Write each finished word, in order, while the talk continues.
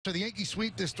So the Yankees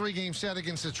sweep this three-game set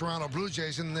against the Toronto Blue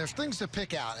Jays, and there's things to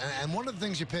pick out. And one of the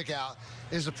things you pick out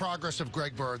is the progress of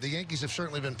Greg Bird. The Yankees have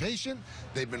certainly been patient.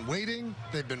 They've been waiting.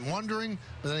 They've been wondering.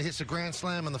 But then he hits a grand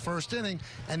slam in the first inning.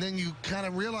 And then you kind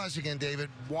of realize again, David,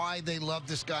 why they love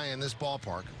this guy in this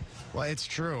ballpark. Well, it's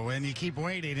true, and you keep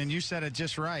waiting, and you said it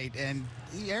just right. And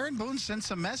Aaron Boone sent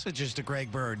some messages to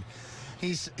Greg Bird.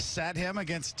 He's sat him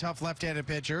against tough left-handed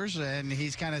pitchers, and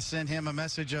he's kind of sent him a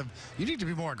message of, you need to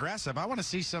be more aggressive. I want to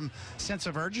see some sense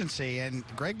of urgency. And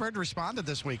Greg Bird responded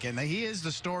this weekend. He is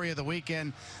the story of the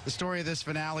weekend, the story of this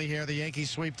finale here. The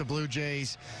Yankees sweep the Blue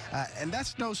Jays. And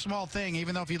that's no small thing,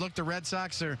 even though if you look, the Red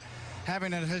Sox are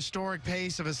having a historic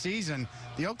pace of a season.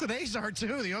 The Oakland A's are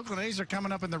too. The Oakland A's are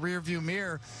coming up in the rearview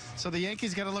mirror. So the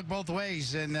Yankees got to look both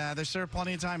ways, and there's still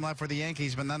plenty of time left for the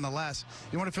Yankees, but nonetheless,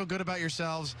 you want to feel good about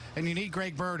yourselves, and you need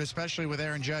Greg Bird, especially with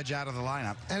Aaron Judge out of the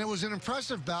lineup. And it was an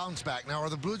impressive bounce back. Now,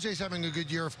 are the Blue Jays having a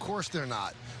good year? Of course they're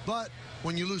not. But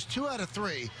when you lose 2 out of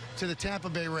 3 to the Tampa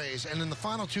Bay Rays, and in the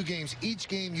final 2 games, each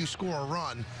game you score a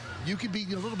run, you could be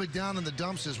a little bit down in the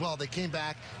dumps as well. They came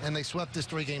back and they swept this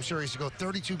 3-game series to go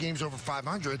 32 games over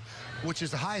 500, which is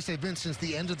the highest they've been since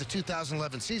the end of the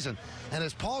 2011 season. And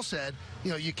as Paul said,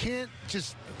 you can't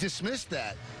just dismiss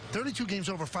that. 32 games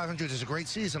over 500 is a great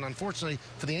season. Unfortunately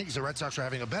for the Yankees, the Red Sox are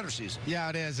having a better season. Yeah,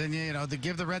 it is. And, to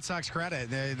give the Red Sox credit,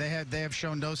 they have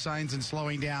shown no signs in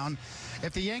slowing down.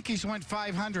 If the Yankees went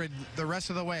 500 the rest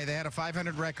of the way, they had a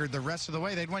 500 record the rest of the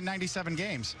way, they'd win 97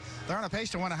 games. They're on a pace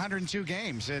to win 102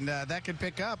 games, and that could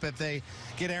pick up if they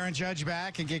get Aaron Judge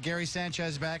back and get Gary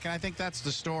Sanchez back, and I think that's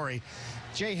the story.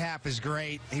 Jay Happ is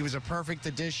great. He was a perfect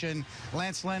addition.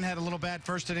 Lance Lynn had a little bad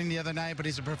first inning the other night, but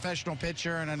he's a professional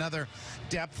pitcher and another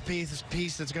depth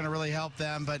piece that's going to really help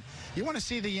them. But you want to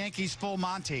see the Yankees full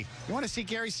Monty. You want to see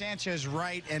Gary Sanchez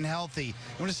right and healthy. You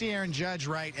want to see Aaron Judge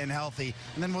right and healthy,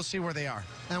 and then we'll see where they are.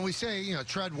 And we say,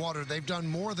 tread water. They've done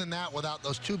more than that without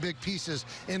those 2 big pieces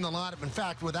in the lineup. In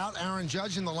fact, without Aaron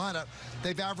Judge in the lineup,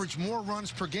 they've averaged more runs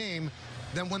per game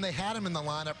than when they had him in the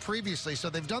lineup previously. So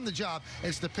they've done the job.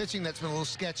 It's the pitching that's been a little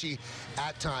sketchy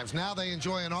at times. Now they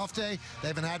enjoy an off day. They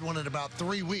haven't had one in about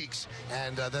 3 weeks.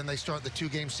 And then they start the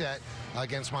 2-game set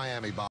against Miami, Bob.